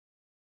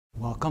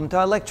Welcome to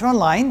our lecture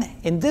online.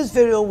 In this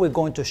video, we're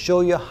going to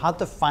show you how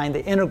to find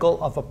the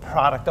integral of a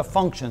product of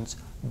functions.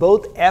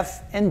 Both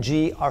f and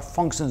g are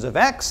functions of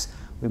x.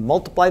 We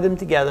multiply them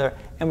together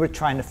and we're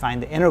trying to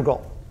find the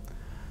integral.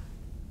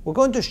 We're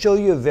going to show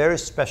you a very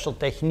special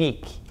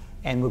technique,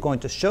 and we're going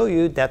to show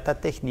you that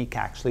that technique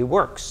actually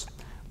works.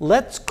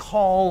 Let's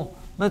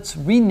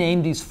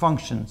rename these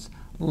functions.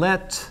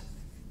 Let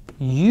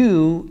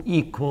u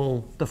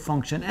equal the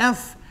function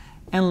f,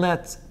 and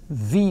let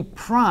v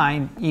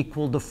prime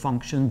equal the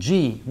function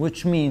g,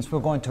 which means we're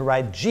going to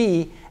write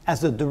g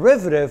as the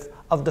derivative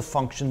of the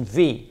function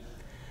v.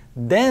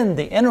 Then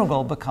the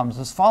integral becomes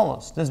as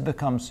follows. This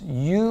becomes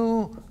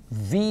u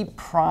v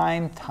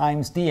prime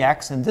times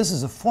dx, and this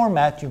is a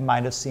format you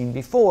might have seen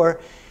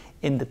before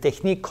in the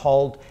technique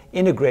called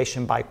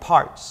integration by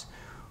parts.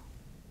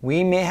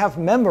 We may have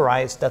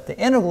memorized that the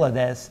integral of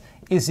this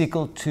is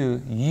equal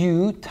to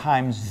u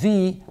times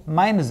v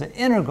minus the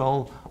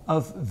integral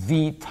of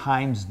v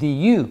times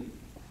du.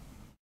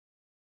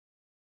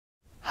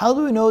 How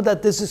do we know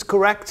that this is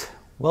correct?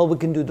 Well, we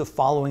can do the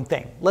following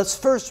thing. Let's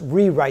first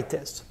rewrite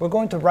this. We're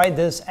going to write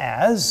this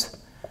as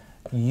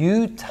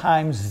u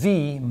times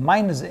v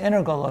minus the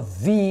integral of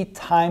v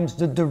times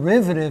the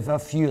derivative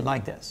of u,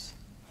 like this.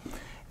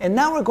 And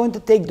now we're going to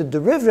take the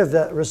derivative of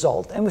that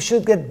result, and we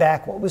should get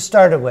back what we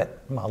started with.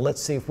 Well,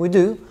 let's see if we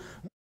do.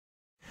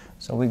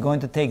 So we're going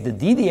to take the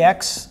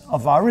ddx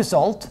of our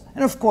result,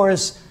 and of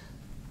course,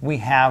 we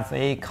have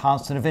a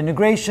constant of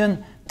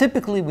integration.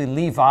 Typically, we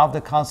leave out the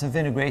constant of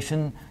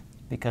integration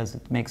because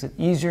it makes it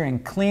easier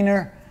and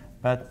cleaner.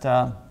 But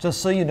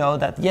just so you know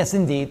that, yes,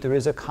 indeed, there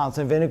is a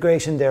constant of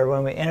integration there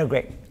when we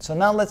integrate. So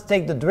now let's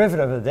take the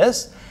derivative of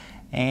this.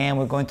 And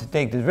we're going to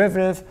take the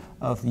derivative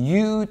of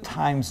u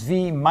times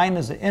v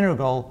minus the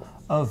integral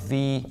of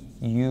v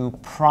u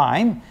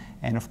prime.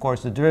 And of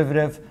course, the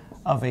derivative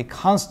of a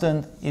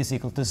constant is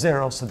equal to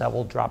 0, so that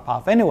will drop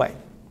off anyway.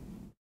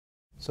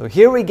 So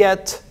here we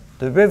get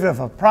the derivative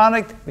of a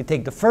product. We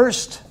take the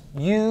first,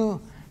 u,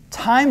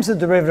 times the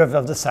derivative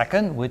of the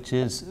second, which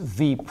is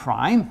v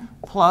prime,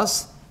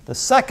 plus the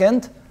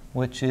second,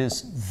 which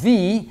is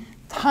v,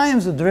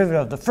 times the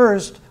derivative of the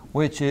first,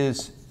 which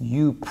is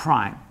u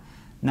prime.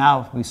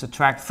 Now we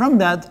subtract from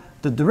that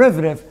the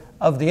derivative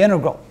of the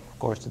integral. Of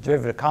course, the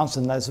derivative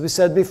constant, as we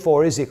said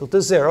before, is equal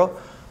to 0.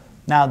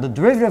 Now the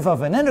derivative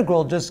of an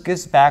integral just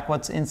gives back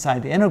what's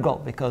inside the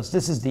integral, because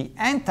this is the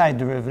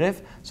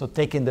antiderivative. So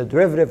taking the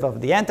derivative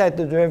of the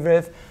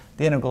antiderivative,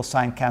 the integral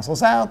sign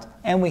cancels out,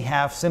 and we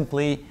have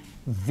simply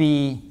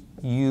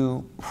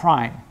vu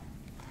prime.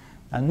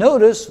 Now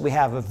notice we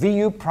have a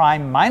vu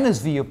prime minus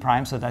vu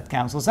prime, so that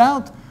cancels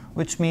out,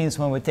 which means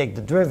when we take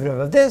the derivative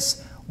of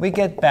this, we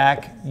get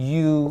back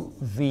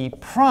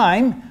uv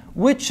prime,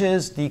 which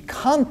is the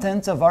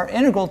contents of our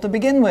integral to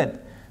begin with,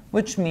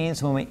 which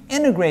means when we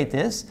integrate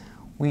this,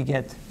 we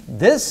get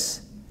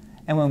this,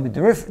 and when we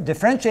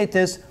differentiate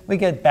this, we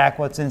get back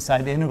what's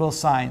inside the integral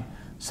sign.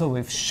 So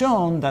we've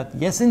shown that,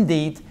 yes,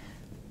 indeed,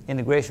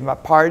 integration by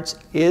parts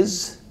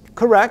is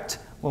correct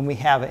when we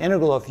have an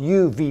integral of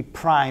u v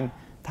prime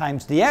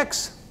times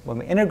dx. When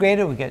we integrate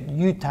it, we get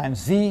u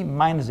times v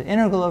minus the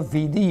integral of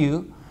v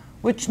du,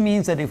 which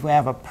means that if we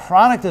have a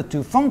product of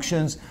two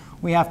functions,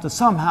 we have to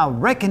somehow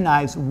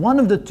recognize one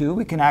of the two.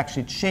 We can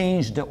actually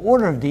change the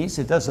order of these.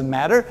 It doesn't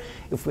matter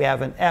if we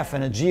have an f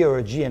and a g or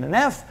a g and an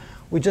f.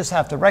 We just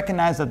have to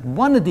recognize that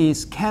one of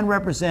these can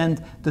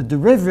represent the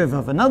derivative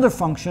of another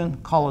function,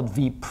 call it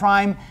v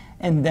prime,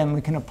 and then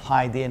we can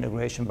apply the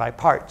integration by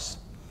parts.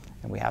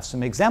 And we have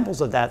some examples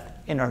of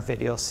that in our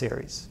video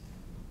series.